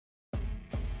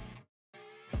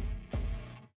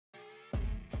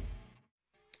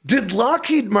Did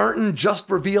Lockheed Martin just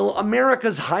reveal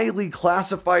America's highly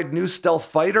classified new stealth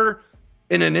fighter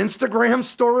in an Instagram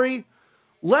story?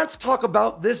 Let's talk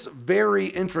about this very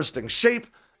interesting shape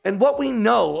and what we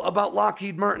know about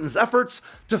Lockheed Martin's efforts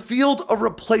to field a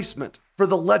replacement for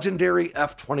the legendary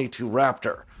F-22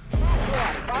 Raptor.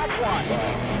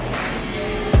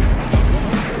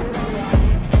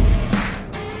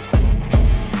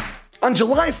 On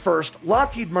July 1st,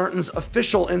 Lockheed Martin's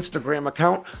official Instagram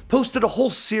account posted a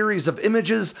whole series of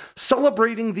images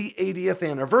celebrating the 80th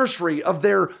anniversary of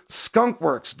their Skunk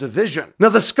Works division. Now,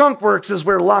 the Skunk Works is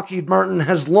where Lockheed Martin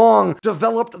has long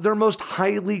developed their most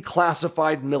highly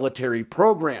classified military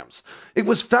programs. It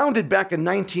was founded back in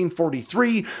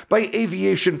 1943 by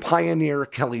aviation pioneer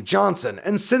Kelly Johnson,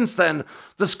 and since then,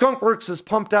 the Skunk Works has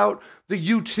pumped out the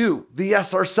U-2, the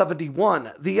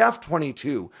SR-71, the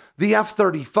F-22, the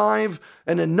F-35,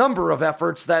 and a number of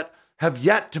efforts that have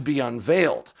yet to be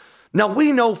unveiled. Now,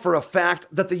 we know for a fact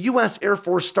that the US Air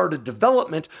Force started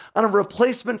development on a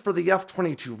replacement for the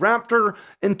F-22 Raptor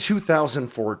in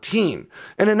 2014,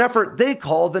 in an effort they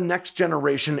call the Next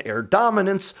Generation Air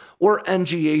Dominance, or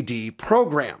NGAD,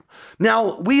 program.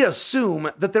 Now, we assume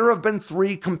that there have been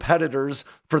three competitors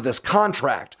for this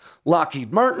contract: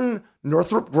 Lockheed Martin,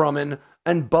 Northrop Grumman,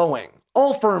 and Boeing,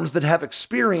 all firms that have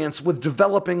experience with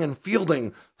developing and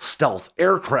fielding stealth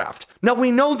aircraft. Now, we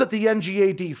know that the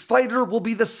NGAD fighter will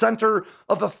be the center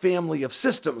of a family of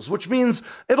systems, which means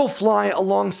it'll fly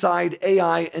alongside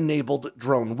AI-enabled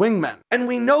drone wingmen. And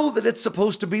we know that it's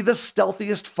supposed to be the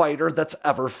stealthiest fighter that's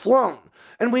ever flown.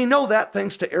 And we know that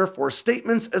thanks to Air Force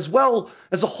statements, as well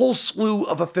as a whole slew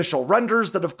of official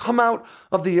renders that have come out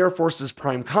of the Air Force's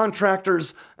prime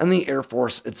contractors and the Air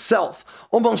Force itself.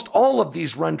 Almost all of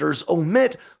these renders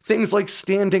omit things like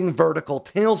standing vertical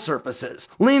tail surfaces,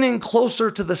 leaning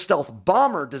closer to the stealth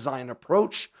bomber design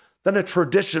approach than a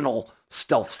traditional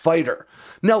stealth fighter.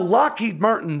 Now, Lockheed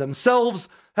Martin themselves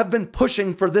have been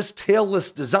pushing for this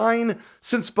tailless design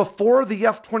since before the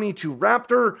F-22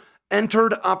 Raptor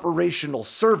entered operational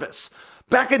service.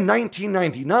 Back in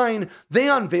 1999, they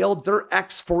unveiled their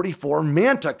X-44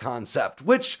 Manta concept,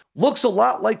 which looks a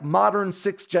lot like modern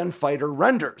 6th Gen fighter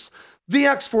renders. The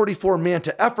X-44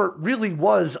 Manta effort really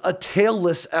was a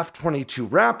tailless F-22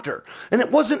 Raptor, and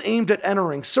it wasn't aimed at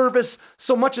entering service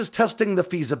so much as testing the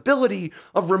feasibility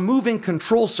of removing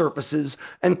control surfaces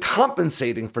and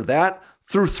compensating for that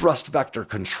through thrust vector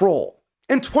control.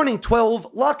 In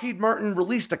 2012, Lockheed Martin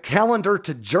released a calendar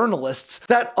to journalists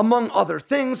that, among other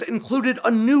things, included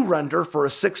a new render for a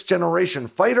 6th generation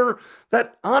fighter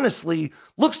that honestly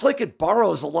looks like it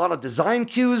borrows a lot of design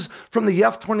cues from the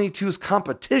F-22's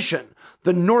competition,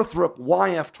 the Northrop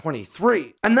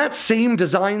YF-23. And that same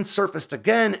design surfaced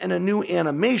again in a new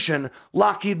animation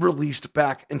Lockheed released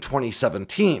back in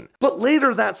 2017. But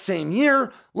later that same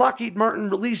year, Lockheed Martin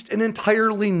released an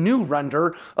entirely new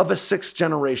render of a 6th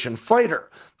generation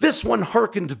fighter. This one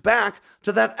harkened back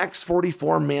to that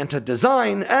X-44 Manta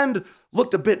design and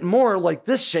looked a bit more like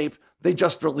this shape they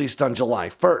just released on July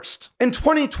 1st. In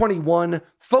 2021,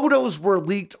 photos were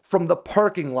leaked from the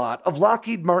parking lot of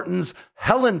Lockheed Martin's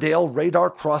Hellendale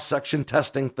radar cross-section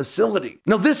testing facility.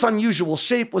 Now, this unusual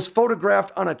shape was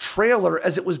photographed on a trailer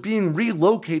as it was being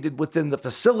relocated within the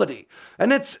facility,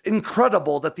 and it's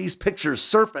incredible that these pictures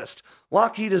surfaced.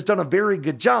 Lockheed has done a very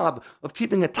good job of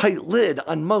keeping a tight lid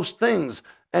on most things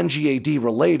NGAD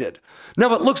related.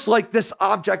 Now, it looks like this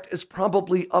object is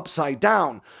probably upside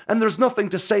down, and there's nothing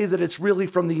to say that it's really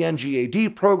from the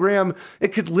NGAD program.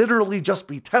 It could literally just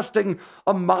be testing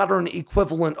a modern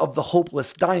equivalent of the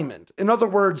Hopeless Diamond. In other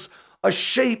words, a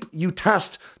shape you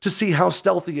test to see how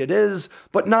stealthy it is,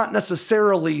 but not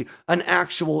necessarily an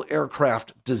actual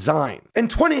aircraft design. In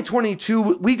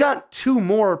 2022, we got two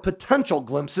more potential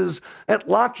glimpses at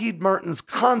Lockheed Martin's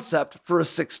concept for a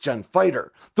 6th Gen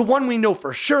fighter. The one we know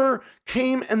for sure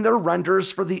came in their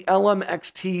renders for the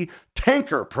LMXT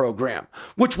tanker program,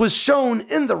 which was shown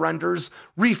in the renders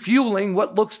refueling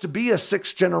what looks to be a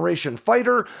 6th generation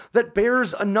fighter that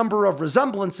bears a number of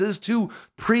resemblances to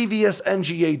previous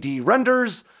NGAD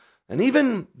renders, and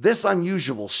even this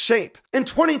unusual shape. In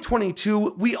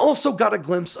 2022, we also got a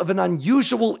glimpse of an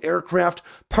unusual aircraft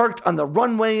parked on the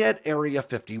runway at Area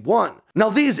 51. Now,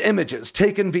 these images,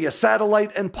 taken via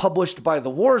satellite and published by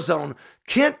the Warzone,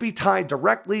 can't be tied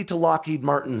directly to Lockheed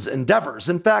Martin's endeavors.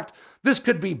 In fact, this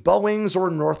could be Boeing's or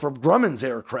Northrop Grumman's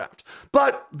aircraft,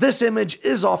 but this image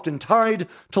is often tied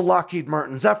to Lockheed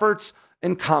Martin's efforts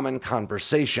in common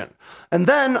conversation. And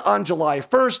then, on July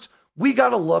 1st, we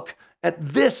got a look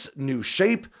at this new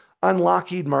shape on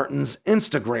Lockheed Martin's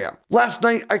Instagram. Last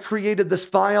night, I created this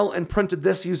file and printed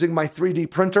this using my 3D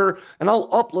printer, and I'll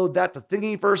upload that to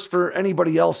Thingiverse for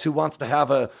anybody else who wants to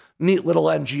have a neat little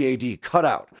NGAD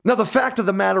cutout. Now, the fact of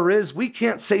the matter is, we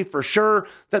can't say for sure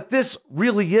that this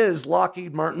really is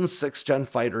Lockheed Martin's 6th Gen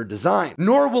fighter design,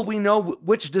 nor will we know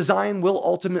which design will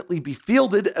ultimately be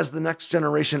fielded as the next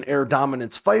generation air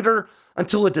dominance fighter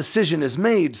until a decision is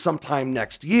made sometime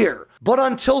next year. But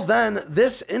until then,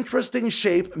 this interesting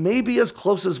shape may be as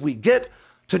close as we get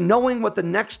to knowing what the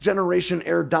next generation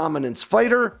air dominance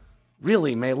fighter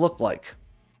really may look like.